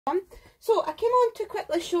So I came on to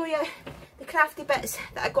quickly show you the crafty bits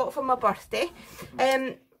that I got for my birthday,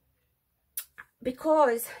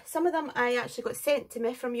 because some of them I actually got sent to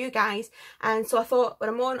me from you guys, and so I thought when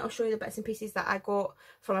I'm on I'll show you the bits and pieces that I got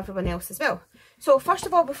from everyone else as well. So first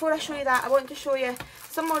of all, before I show you that, I want to show you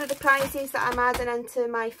some more of the prizes that I'm adding into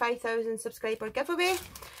my 5,000 subscriber giveaway.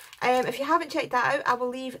 If you haven't checked that out, I will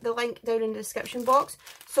leave the link down in the description box.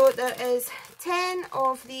 So there is 10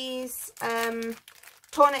 of these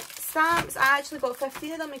tonic stamps. I actually got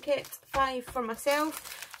 15 of them and kept 5 for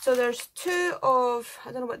myself. So there's 2 of,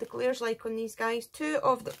 I don't know what the glare's like on these guys, 2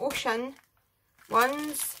 of the Ocean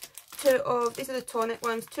ones, 2 of, these are the tonic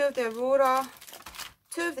ones, 2 of the Aurora,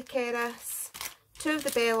 2 of the Keras, 2 of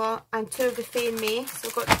the Bella, and 2 of the Faye May. So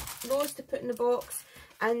I've got those to put in the box.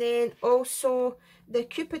 And then also the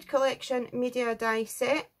Cupid Collection Media Die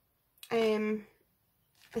set.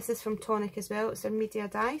 This is from Tonic as well, it's their media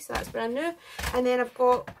die, so that's brand new. And then I've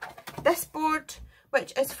got this board,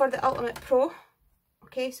 which is for the Ultimate Pro.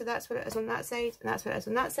 Okay, so that's what it is on that side, and that's what it is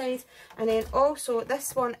on that side. And then also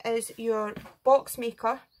this one is your box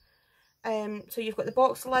maker. So you've got the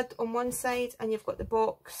box lid on one side, and you've got the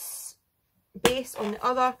box base on the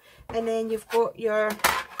other. And then you've got your,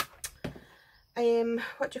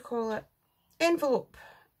 what do you call it?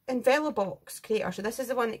 Envelobox creator. So this is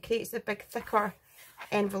the one that creates the big thicker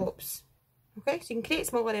envelopes. Okay, so you can create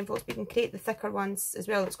smaller envelopes, but you can create the thicker ones as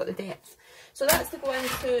well. It's got the depth. So that's to go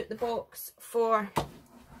into the box for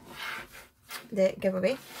the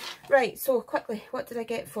giveaway. Right, so quickly, what did I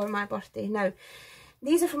get for my birthday? Now,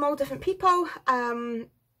 these are from all different people.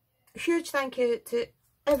 Huge thank you to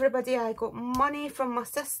everybody. I got money from my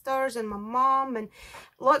sisters and my mum, and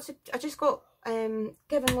lots of, I just got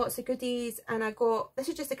given lots of goodies. And I got, this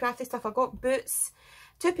is just the crafty stuff, I got boots,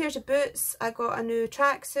 2 pairs of boots, I got a new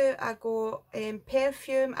tracksuit, I got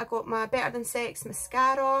perfume, I got my Better Than Sex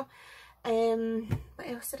mascara. What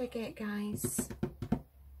else did I get, guys?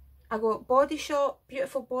 I got Body Shop,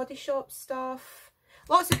 beautiful Body Shop stuff.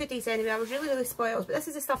 Lots of goodies anyway. I was really spoiled, but this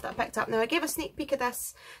is the stuff that I picked up. Now I gave a sneak peek of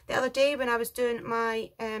this the other day when I was doing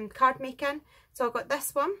my card making. So I got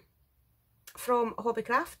this one from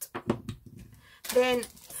Hobbycraft. Then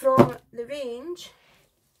from the range,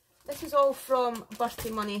 this is all from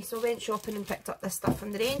birthday money, so I went shopping and picked up this stuff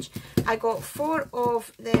from the range. I got 4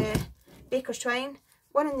 of the Baker's Twine,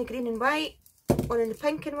 1 in the green and white, 1 in the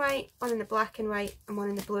pink and white, 1 in the black and white, and 1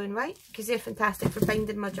 in the blue and white, because they're fantastic for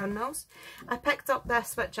binding my journals. I picked up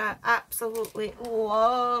this, which I absolutely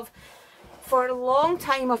love. For a long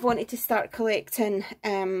time I've wanted to start collecting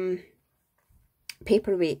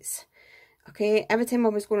paperweights. Okay, every time I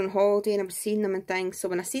was going on holiday and I was seeing them and things, so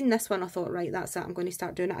when I seen this one I thought, right, that's it, I'm going to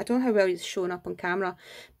start doing it. I don't know how well it's showing up on camera,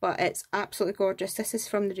 but it's absolutely gorgeous. This is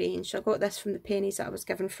from the range. I got this from the pennies that I was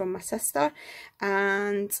given from my sister,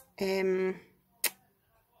 and it's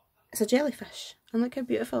a jellyfish, and look how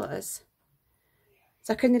beautiful it is.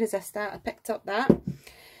 So I couldn't resist that. I picked up that.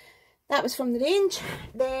 That was from the range.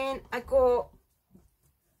 Then I got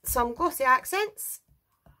some glossy accents,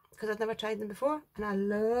 because I've never tried them before, and I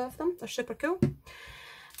love them. They're super cool.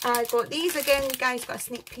 I got these again. You guys got a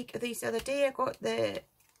sneak peek of these the other day. I got the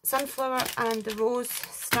sunflower and the rose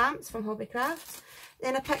stamps from Hobbycraft.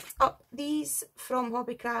 Then I picked up these from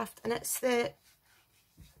Hobbycraft, and it's the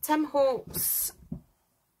Tim Holtz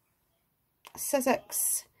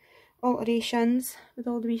Sizzix alterations with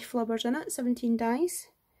all the wee flubbers in it. 17 dies.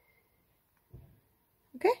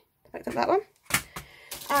 Okay, I picked up that one.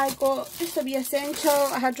 I got just a wee essential.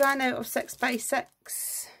 I had ran out of 6x6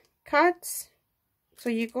 cards. So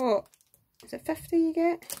you got, is it 50 you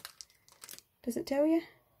get? Does it tell you?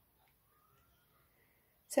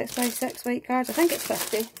 6x6 white cards. I think it's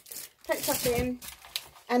 50. Picked up them.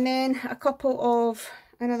 And then a couple of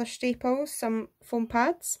another staples, some foam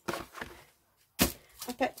pads.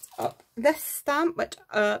 I picked up this stamp, which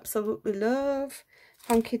I absolutely love.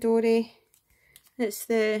 Hunky Dory. It's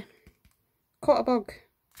the Cotterbug.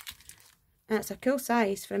 And it's a cool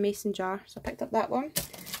size for a mason jar, so I picked up that one.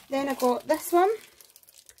 Then I got this one.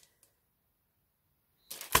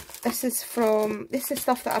 This is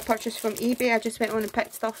stuff that I purchased from eBay. I just went on and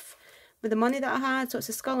picked stuff with the money that I had. So it's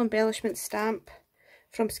a skull embellishment stamp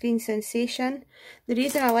from Screen Sensation. The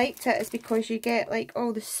reason I liked it is because you get like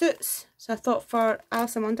all the suits. So I thought for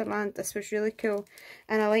Alice in Wonderland this was really cool.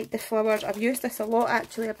 And I like the flowers. I've used this a lot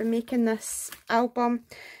actually. I've been making this album,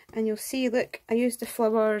 and you'll see, look, I used the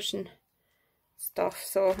flowers and stuff,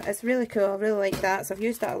 so it's really cool. I really like that, so I've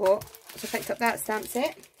used that a lot. So I picked up that stamp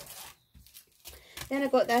set. Then I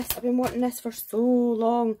got this. I've been wanting this for so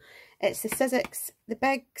long. It's the Sizzix, the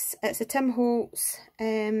Bigs. It's a Tim Holtz.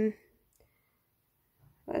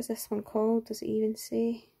 What is this one called? Does it even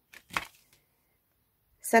say?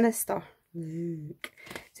 sinister. Look.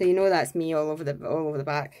 So you know that's me all over the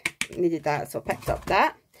back. Needed that, so I picked up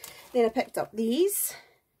that. Then I picked up these.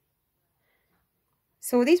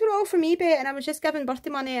 So these were all from eBay, and I was just given birthday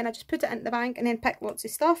money, and I just put it into the bank and then picked lots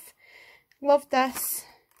of stuff. Loved this.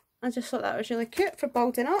 I just thought that was really cute for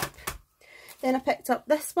building up. Then I picked up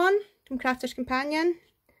this one from Crafter's Companion.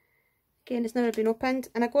 Again, it's never been opened,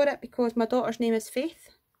 and I got it because my daughter's name is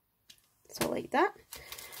Faith. So I like that.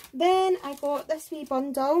 Then I got this wee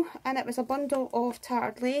bundle, and it was a bundle of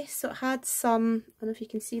tattered lace. So it had some, I don't know if you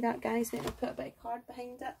can see that, guys. Maybe I'll put a bit of card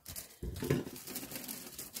behind it.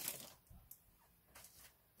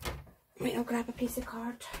 Wait, I'll grab a piece of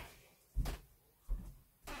card.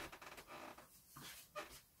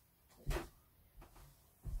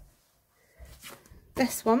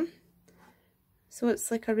 This one. So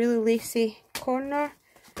it's like a really lacy corner.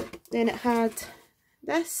 Then it had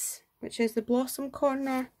this, which is the blossom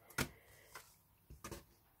corner.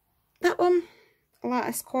 That one, a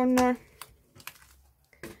lattice corner,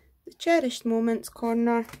 the cherished moments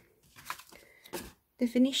corner, the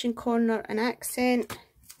Venetian corner and accent,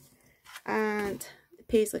 and the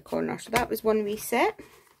paisley corner. So that was one wee set.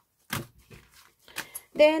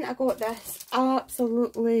 Then I got this,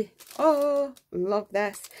 absolutely, oh, love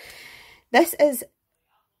this. This is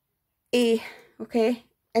A, okay,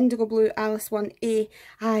 indigo blue Alice 1A.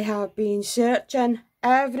 I have been searching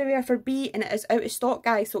everywhere for B, and it is out of stock,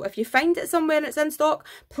 guys. So if you find it somewhere and it's in stock,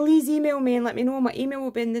 please email me and let me know. My email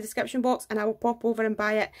will be in the description box, and I will pop over and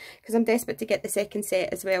buy it because I'm desperate to get the second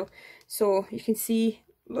set as well. So you can see,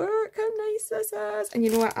 look how nice this is. And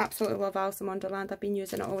you know I absolutely love Alice in Wonderland. I've been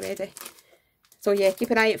using it already. So yeah, keep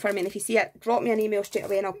an eye out for me, and if you see it, drop me an email straight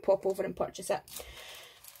away and I'll pop over and purchase it.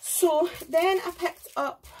 So then I picked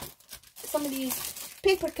up some of these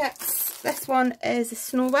paper kits. This one is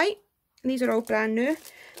Snow White. These are all brand new.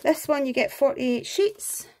 This one you get 48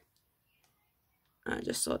 sheets. I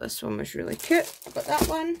just thought this one was really cute. I got that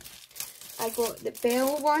one. I got the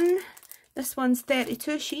Belle one. This one's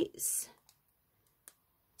 32 sheets.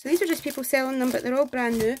 So these are just people selling them, but they're all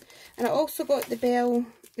brand new. And I also got the Belle,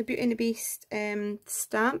 the Beauty and the Beast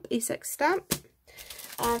stamp, A6 stamp.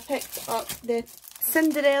 I picked up the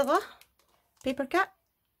Cinderella paper kit.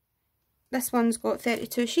 This one's got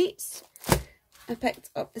 32 sheets. I picked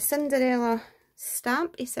up the Cinderella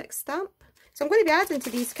stamp, A6 stamp. So I'm going to be adding to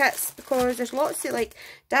these kits because there's lots of like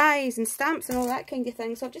dies and stamps and all that kind of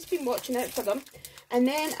thing. So I've just been watching out for them. And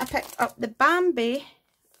then I picked up the Bambi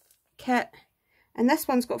kit. And this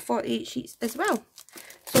one's got 48 sheets as well.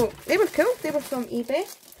 So they were cool. They were from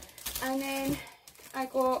eBay. And then I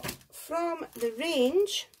got from the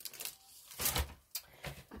range,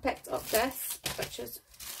 I picked up this, which is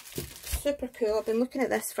super cool. I've been looking at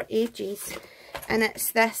this for ages. And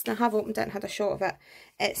it's this, and I have opened it and had a shot of it.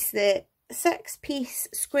 It's the 6-piece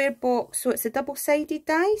square box, so it's a double-sided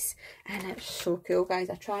dies, and it's so cool, guys.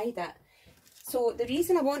 I tried it. So the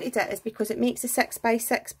reason I wanted it is because it makes a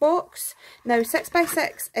 6x6 box. Now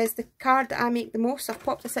 6x6 is the card that I make the most, so I've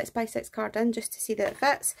popped the 6x6 card in just to see that it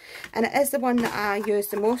fits, and it is the one that I use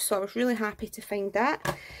the most, so I was really happy to find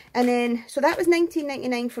that. And then, so that was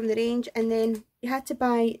 £19.99 from the range, and then you had to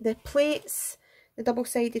buy the plates, the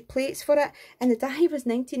double-sided plates for it, and the die was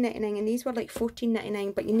 £19.99 and these were like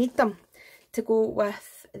 £14.99, but you need them to go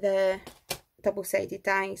with the double-sided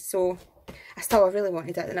dies. So I really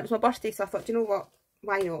wanted it, and it was my birthday, so I thought, you know what,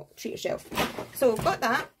 why not, treat yourself. So got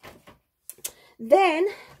that. Then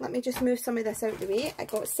let me just move some of this out of the way. I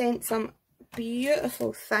got sent some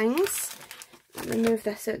beautiful things. Let me move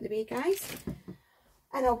this out of the way, guys,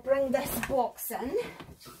 and I'll bring this box in.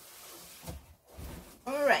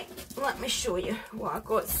 Alright, let me show you what I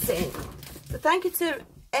got sent. So thank you to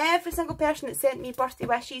every single person that sent me birthday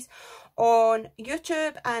wishes on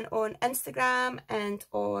YouTube and on Instagram and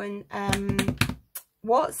on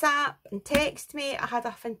WhatsApp and text me. I had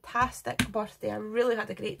a fantastic birthday. I really had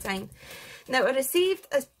a great time. Now I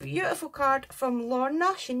received this beautiful card from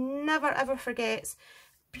Lorna. She never ever forgets.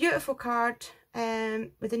 Beautiful card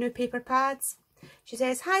with the new paper pads. She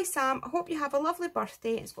says, "Hi Sam, I hope you have a lovely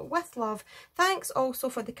birthday. It's got with love. Thanks also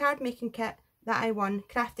for the card making kit that I won.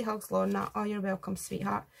 Crafty hugs, Lorna." Oh, you're welcome,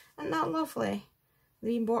 sweetheart. Isn't that lovely?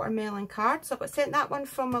 The watermelon card. So I got sent that one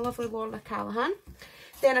from my lovely Lorna Callahan.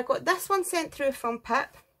 Then I got this one sent through from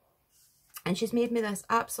Pip. And she's made me this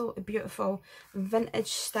absolutely beautiful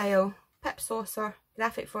vintage style Pip saucer,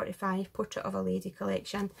 graphic 45, portrait of a lady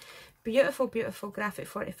collection. Beautiful, beautiful graphic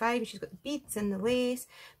 45. She's got the beads and the lace.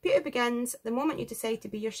 Beauty begins the moment you decide to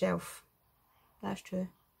be yourself. That's true.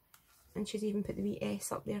 And she's even put the wee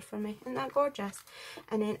S up there for me. Isn't that gorgeous?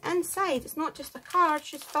 And then inside, it's not just a card,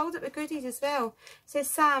 she's filled it with goodies as well. It says,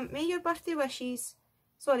 "Sam, may your birthday wishes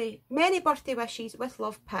Sorry, many birthday wishes with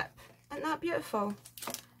love, Pip. Isn't that beautiful?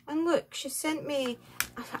 And look, she sent me,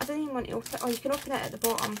 I don't even want to open it. Oh, you can open it at the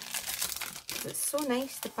bottom. It's so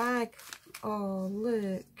nice, the bag. Oh,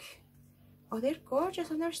 look. Oh, they're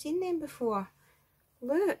gorgeous. I've never seen them before.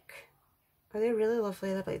 Look. Oh, they're really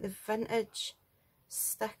lovely. They're like the vintage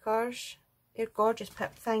stickers. They're gorgeous,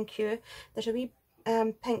 Pip. Thank you. There's a wee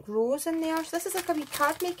pink rose in there. So this is like a wee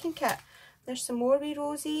card making kit. There's some more wee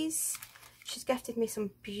roses. She's gifted me some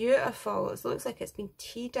beautiful, it looks like it's been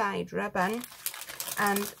tea dyed ribbon,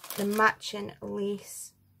 and the matching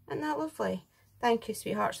lace. Isn't that lovely? Thank you,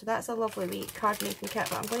 sweetheart. So that's a lovely wee card making kit,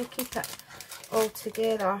 but I'm going to keep it all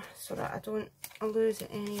together so that I don't lose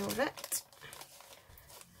any of it.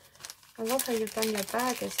 I love how you've done your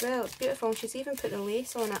bag as well. It's beautiful, and she's even put the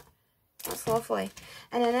lace on it. That's lovely.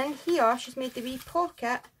 And then in here she's made the wee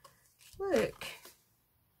pocket. Look.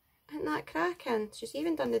 Isn't that cracking? She's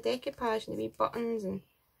even done the decoupage and the wee buttons, and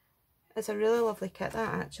it's a really lovely kit,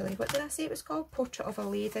 that, actually. What did I say it was called? Portrait of a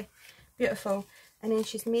Lady. Beautiful. And then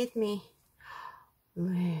she's made me,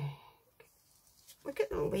 look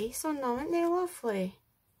at the lace on them, aren't they lovely?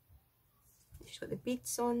 She's got the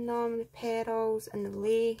beads on them, the pearls and the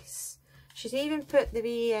lace. She's even put the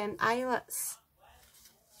wee eyelets.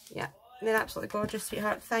 Yeah, they're absolutely gorgeous,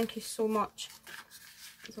 sweetheart. Thank you so much.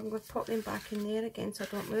 So I'm going to pop them back in there again so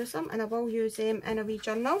I don't lose them, and I will use them in a wee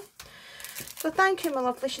journal. So thank you, my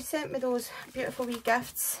lovely. She sent me those beautiful wee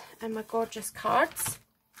gifts and my gorgeous cards.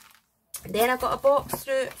 Then I got a box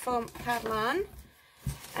through from Carolanna,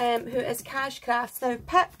 who is Cash Crafts. Now,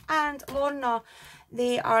 Pip and Lorna,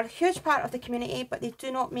 they are a huge part of the community, but they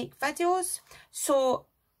do not make videos, so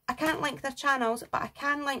I can't link their channels, but I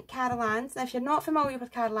can link Carolanna's. Now, if you're not familiar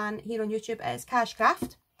with Carolanna here on YouTube, it is Cash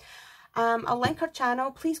Craft. I'll link her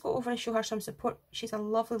channel. Please go over and show her some support. She's a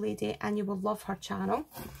lovely lady and you will love her channel.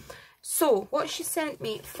 So what she sent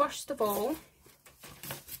me, first of all,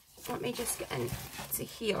 let me just get into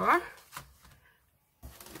here.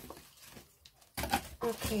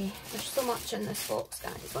 Okay, there's so much in this box,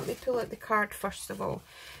 guys. Let me pull out the card first of all.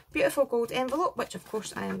 Beautiful gold envelope, which of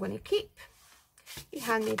course I am going to keep. A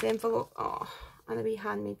handmade envelope. Oh, and a wee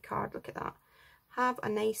handmade card. Look at that. Have a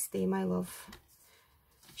nice day, my love.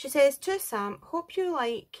 She says, to Sam, hope you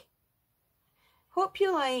like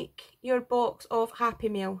your box of Happy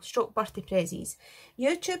Mail / birthday prezzies.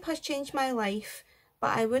 YouTube has changed my life,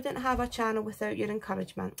 but I wouldn't have a channel without your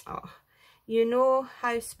encouragement. Oh, you know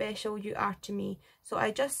how special you are to me. So I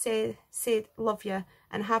just said love you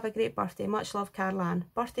and have a great birthday. Much love, Carolanna.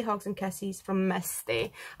 Birthday hugs and kisses from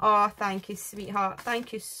Misty. Oh, thank you, sweetheart.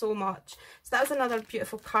 Thank you so much. So that was another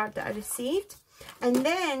beautiful card that I received. And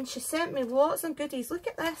then she sent me lots of goodies. Look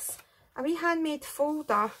at this. A wee handmade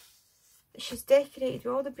folder that she's decorated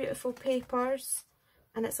with all the beautiful papers.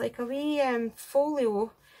 And it's like a wee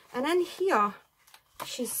folio. And in here,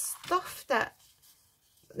 she's stuffed it.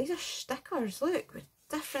 These are stickers, look, with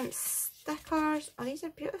different stickers. Oh, these are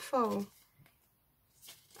beautiful.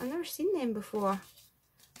 I've never seen them before.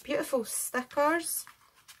 Beautiful stickers.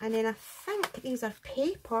 And then I think these are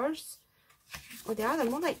papers. Oh, they are. They're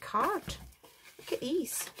more like card. Look at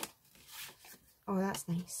these. Oh, that's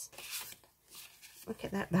nice. Look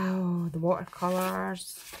at that. Oh, the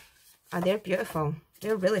watercolours. Oh, they're beautiful.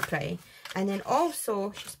 They're really pretty. And then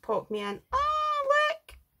also, she's popped me in. Oh,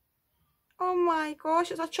 look. Oh my gosh,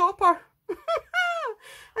 it's a chopper.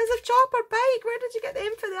 It's a chopper bike. Where did you get the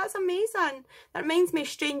info? That's amazing. That reminds me of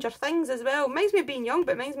Stranger Things as well. Reminds me of being young,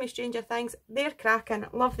 but reminds me of Stranger Things. They're cracking.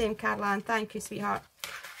 Love them, Carolanna. Thank you, sweetheart.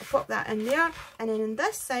 I'll pop that in there. And then on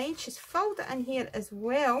this side, she's filled it in here as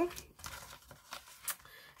well.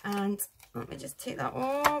 And let me just take that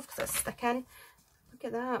off because it's sticking. Look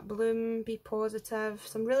at that. Bloom, be positive.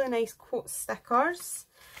 Some really nice quote stickers.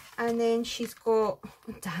 And then she's got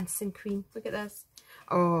Dancing Queen. Look at this.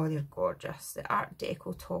 Oh, they're gorgeous. The Art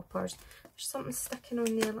Deco toppers. There's something sticking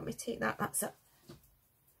on there. Let me take that. That's it.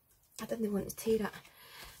 I didn't want to tear it.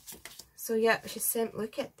 So yeah, she sent,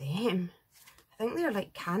 look at them. I think they're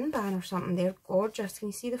like Kanban or something. They're gorgeous. Can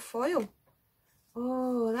you see the foil?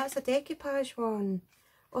 Oh, that's a decoupage one.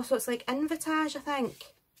 Oh, so it's like Invitage, I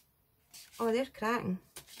think. Oh, they're cracking.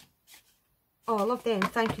 Oh, I love them.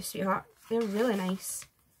 Thank you, sweetheart. They're really nice.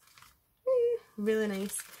 Really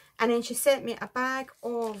nice. And then she sent me a bag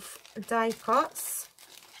of die cuts.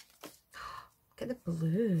 Look at the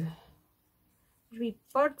blue. There's wee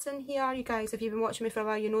birds in here. You guys, if you've been watching me for a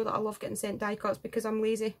while, you know that I love getting sent die cuts because I'm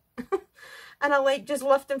lazy. And I like just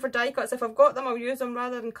lifting for die cuts. If I've got them, I'll use them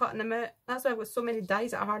rather than cutting them out. That's why I've got so many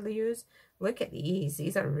dies that I hardly use. Look at these.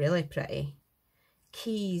 These are really pretty.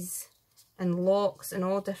 Keys and locks in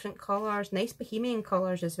all different colours. Nice bohemian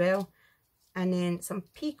colours as well. And then some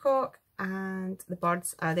peacock and the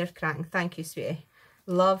birds. They're cracking. Thank you, sweetie.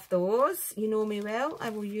 Love those. You know me well. I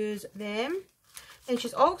will use them. And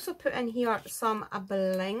she's also put in here some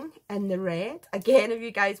bling in the red. Again, if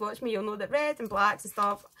you guys watch me, you'll know that red and blacks and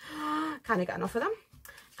stuff, can't get enough of them.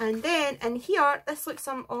 And then in here, this looks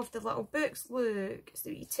some of the little books. Look, it's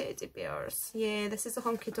the wee teddy bears. Yeah, this is the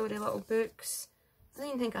hunky-dory little books. I don't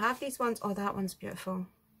even think I have these ones. Oh, that one's beautiful.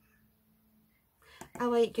 I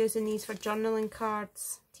like using these for journaling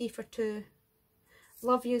cards. Tea for two.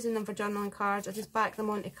 Love using them for journaling cards. I just back them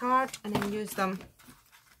onto cards and then use them.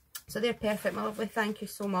 So they're perfect, my lovely. Thank you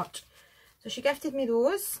so much. So she gifted me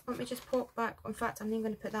those. Let me just pop back. In fact, I'm not even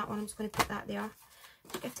going to put that on. I'm just going to put that there.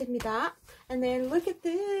 She gifted me that. And then look at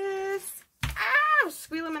this. Ah, I was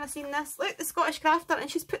squealing when I seen this. Look, the Scottish crafter. And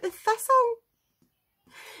she's put the thistle.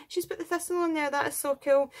 She's put the thistle on there. That is so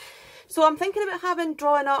cool. So I'm thinking about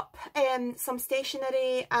drawing up some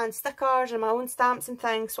stationery and stickers and my own stamps and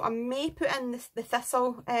things. So I may put in the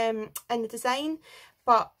thistle in the design,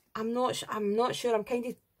 but I'm not sure. I'm kind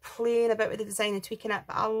of playing about with the design and tweaking it,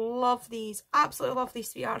 but I love these. Absolutely love these,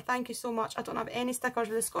 sweetheart. Thank you so much. I don't have any stickers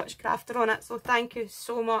with the Scottish crafter on it, so thank you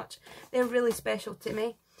so much. They're really special to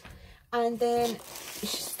me. And then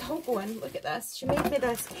she's still going. Look at this. She made me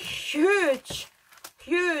this huge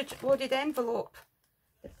loaded envelope.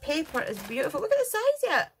 The paper is beautiful. Look at the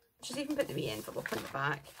size of it. She's even put the wee envelope on the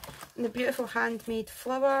back. And the beautiful handmade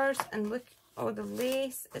flowers. And look, all the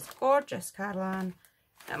lace. It's gorgeous, Carolanna.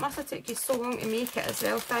 It must have took you so long to make it as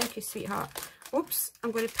well. Thank you, sweetheart. Oops,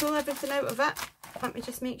 I'm going to pull everything out of it. Let me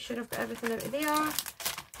just make sure I've got everything out of there.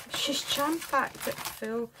 She's jam-packed it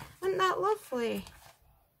full. Isn't that lovely?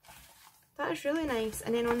 That is really nice.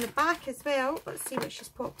 And then on the back as well, let's see what she's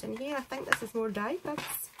popped in here. I think this is more dye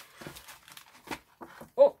bits.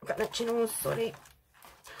 Oh, got an itchy nose, sorry.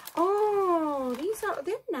 Oh,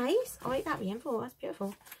 they're nice. I like that wee envelope, that's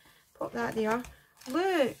beautiful. Pop that there.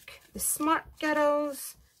 Look, the smart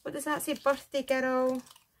girls. What does that say? Birthday girl.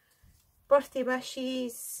 Birthday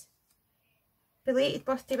wishes. Belated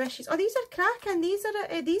birthday wishes. Oh, these are cracking. These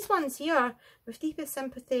are these ones here. With deepest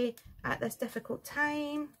sympathy at this difficult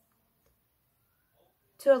time.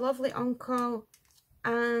 To a lovely uncle.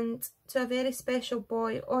 And to a very special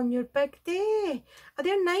boy on your big day. Oh,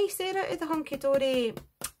 they're nice. They're out of the hunky-dory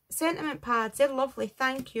sentiment pads. They're lovely.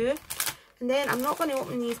 Thank you. And then I'm not going to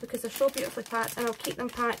open these because they're so beautifully packed, and I'll keep them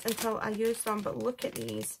packed until I use them. But look at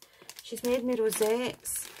these. She's made me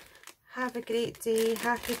rosettes. Have a great day.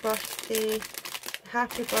 Happy birthday.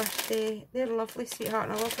 Happy birthday. They're lovely, sweetheart.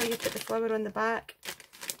 And I love how you put the flower on the back.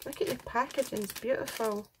 Look at your packaging. It's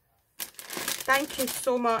beautiful. Thank you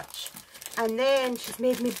so much. And then she's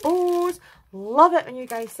made me bows. Love it when you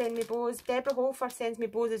guys send me bows. Deborah Holfer sends me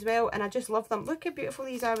bows as well, and I just love them. Look how beautiful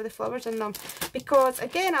these are with the flowers in them. Because,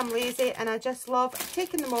 again, I'm lazy, and I just love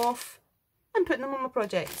taking them off and putting them on my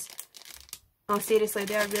projects. Oh, seriously,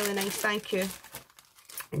 they're really nice. Thank you.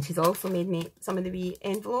 And she's also made me some of the wee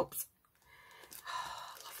envelopes. Oh,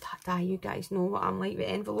 I love that die. You guys know what I'm like with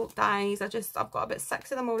envelope dies. I've got about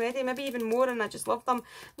 6 of them already, maybe even more, and I just love them.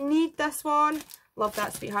 Need this one. Love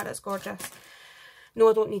that, sweetheart. It's gorgeous. No,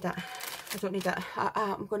 I don't need it. I don't need it.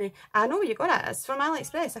 I know where you got it. It's from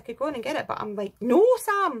AliExpress. I could go in and get it, but I'm like, no,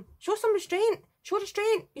 Sam. Show some restraint. Show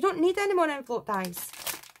restraint. You don't need any more envelope dies.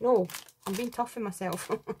 No, I'm being tough with myself.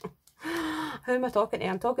 Who am I talking to?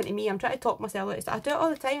 I'm talking to me. I'm trying to talk myself out. I do it all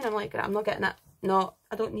the time, and I'm like, I'm not getting it. No,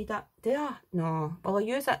 I don't need that. Do I? No. Will I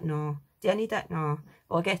use it? No. Do I need it? No.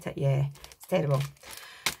 Will I get it? Yeah. It's terrible.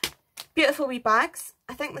 Beautiful wee bags.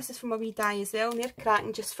 I think this is from a wee die as well, and they're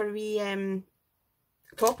cracking just for wee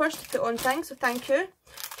toppers to put on things, so thank you.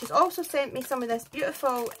 She's also sent me some of this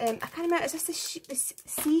beautiful, I can't remember, is this the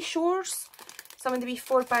seashores? Some of the wee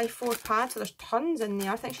 4x4 pads, so there's tons in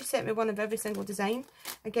there. I think she sent me one of every single design.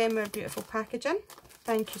 Again, with beautiful packaging.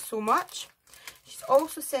 Thank you so much. She's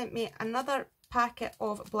also sent me another packet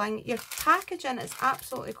of bling. Your packaging is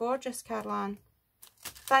absolutely gorgeous, Carolanna.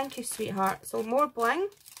 Thank you, sweetheart. So more bling.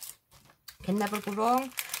 Can never go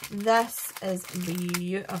wrong. This is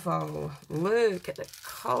beautiful. Look at the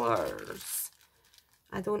colours.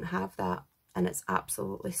 I don't have that, and it's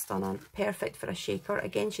absolutely stunning. Perfect for a shaker.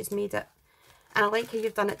 Again, she's made it, and I like how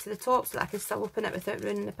you've done it to the top so that I can still open it without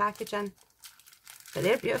ruining the packaging. But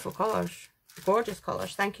they're beautiful colours. Gorgeous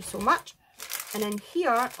colours. Thank you so much. And in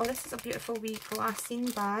here, oh, this is a beautiful wee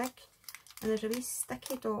glassine bag, and there's a wee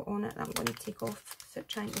sticky dot on it that I'm going to take off without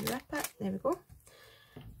trying to rip it. There we go.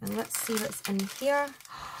 And let's see what's in here.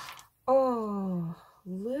 Oh,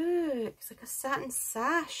 look. It's like a satin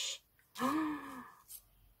sash.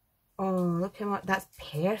 Oh, look how much. That's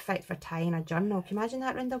perfect for tying a journal. Can you imagine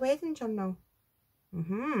that around a wedding journal?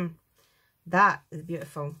 That is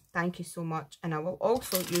beautiful. Thank you so much. And I will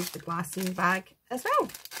also use the glassine bag as well.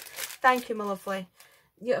 Thank you, my lovely.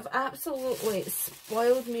 You have absolutely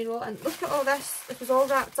spoiled me rotten. Look at all this. It was all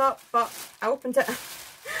wrapped up, but I opened it.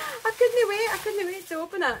 I couldn't wait to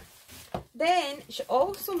open it. Then she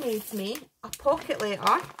also made me a pocket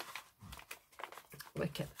letter.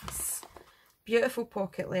 Look at this. Beautiful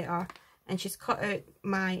pocket letter. And she's cut out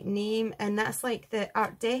my name, and that's like the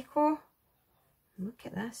Art Deco. Look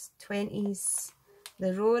at this. 20s.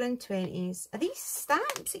 The Roaring 20s. Are these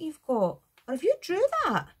stamps that you've got? Or have you drew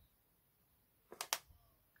that?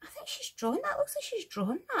 I think she's drawn that. Looks like she's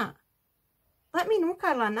drawn that. Let me know,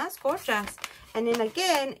 Carolanna. That's gorgeous. And then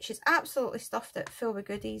again, she's absolutely stuffed it full of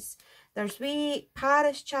goodies. There's wee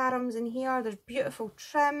Paris charms in here. There's beautiful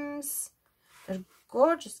trims. There's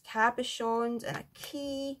gorgeous cabochons and a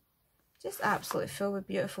key. Just absolutely full with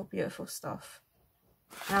beautiful, beautiful stuff.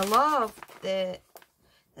 And I love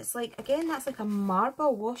it's like, again, that's like a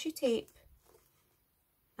marble washi tape.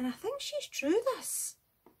 And I think she's drew this.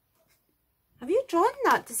 Have you drawn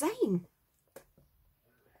that design?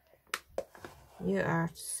 You are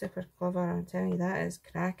super clever, I'm telling you, that is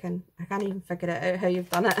cracking. I can't even figure it out how you've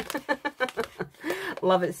done it.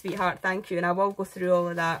 Love it, sweetheart, thank you. And I will go through all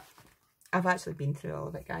of that. I've actually been through all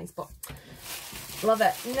of it, guys, but love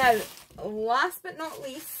it. Now, last but not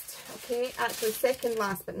least, okay, actually second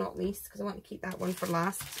last but not least, because I want to keep that one for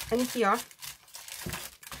last. In here,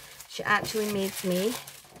 she actually made me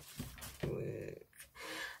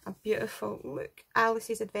a beautiful, look,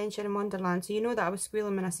 Alice's Adventure in Wonderland. So you know that I was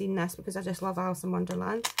squealing when I seen this because I just love Alice in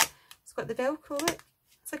Wonderland. It's got the Velcro, look.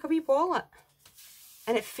 It's like a wee wallet.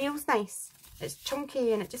 And it feels nice. It's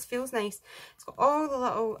chunky and it just feels nice. It's got all the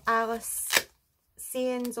little Alice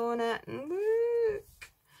sayings on it. And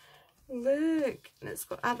look. And it's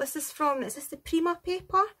got, this is the Prima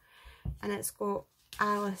paper. And it's got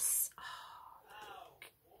Alice...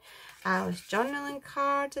 Alice journaling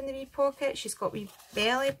card in the wee pocket. She's got wee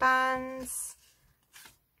belly bands.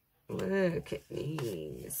 Look at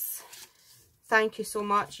these. Thank you so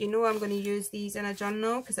much. You know I'm going to use these in a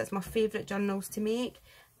journal because it's my favourite journals to make.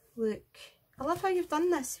 Look. I love how you've done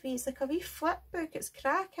this. It's like a wee flip book. It's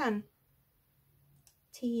cracking.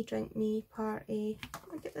 Tea, drink me, party.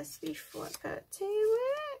 Look at this wee flip it too.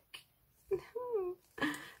 Look.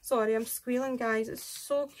 Sorry, I'm squealing, guys. It's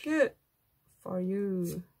so cute for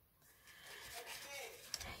you.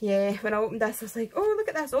 Yeah, when I opened this, I was like, oh, look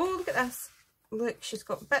at this, oh, look at this. Look, she's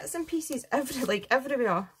got bits and pieces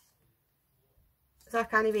everywhere. So I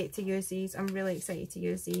can't wait to use these. I'm really excited to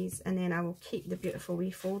use these. And then I will keep the beautiful wee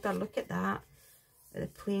folder. Look at that. The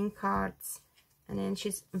playing cards. And then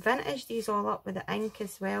she's vintaged these all up with the ink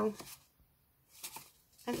as well.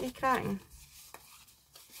 Aren't they cracking?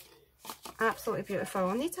 Absolutely beautiful.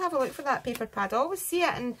 I need to have a look for that paper pad. I always see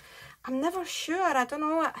it and I'm never sure. I don't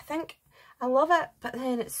know. I think... I love it, but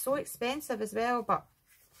then it's so expensive as well, but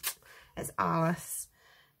it's Alice.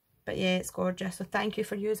 But yeah, it's gorgeous. So thank you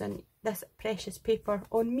for using this precious paper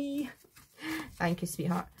on me. Thank you,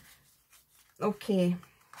 sweetheart. Okay.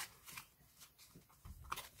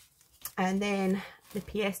 And then the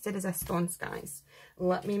pièce de résistance, guys.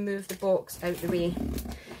 Let me move the box out the way.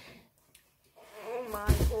 Oh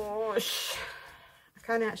my gosh. I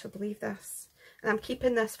can't actually believe this. And I'm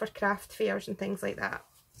keeping this for craft fairs and things like that.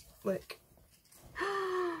 Look.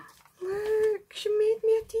 Look, she made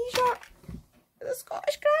me a t-shirt with a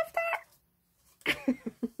Scottish crafter.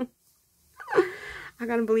 I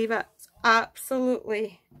can't believe it. It's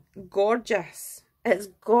absolutely gorgeous. It's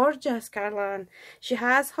gorgeous, Carolanna. She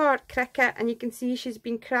has her cricket and you can see she's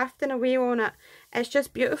been crafting away on it. It's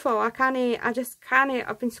just beautiful. I just can't.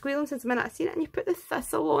 I've been squealing since the minute I seen it, and you put the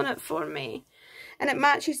thistle on it for me. And it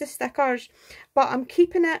matches the stickers. But I'm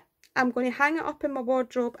keeping it. I'm going to hang it up in my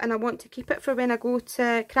wardrobe, and I want to keep it for when I go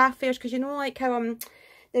to craft fairs, because you know like how I'm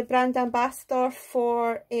the brand ambassador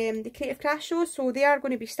for the Creative Craft Show, so they are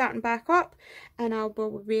going to be starting back up, and I'll be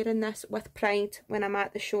wearing this with pride when I'm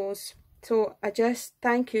at the shows. So I just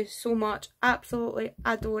thank you so much. Absolutely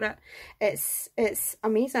adore it. It's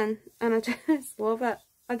amazing, and I just love it.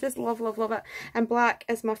 I just love it. And black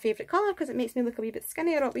is my favourite colour because it makes me look a wee bit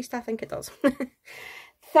skinnier, or at least I think it does.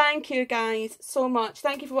 Thank you guys so much.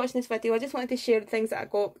 Thank you for watching this video. I just wanted to share the things that I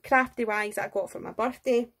got crafty wise that I got for my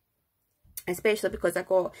birthday. especially because I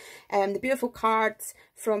got the beautiful cards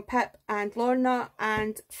from Pip and Lorna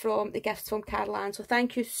and from the gifts from Carolanna. So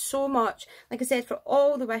thank you so much, like I said, for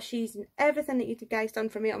all the wishes and everything that you guys done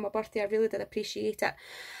for me on my birthday. I really did appreciate it.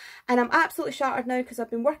 And I'm absolutely shattered now because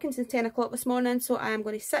I've been working since 10 o'clock this morning, so I am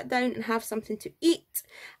going to sit down and have something to eat.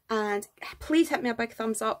 And please hit me a big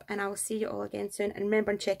thumbs up, and I will see you all again soon. And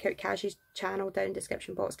remember, and check out Kazzy's channel down in the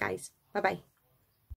description box, guys. Bye bye.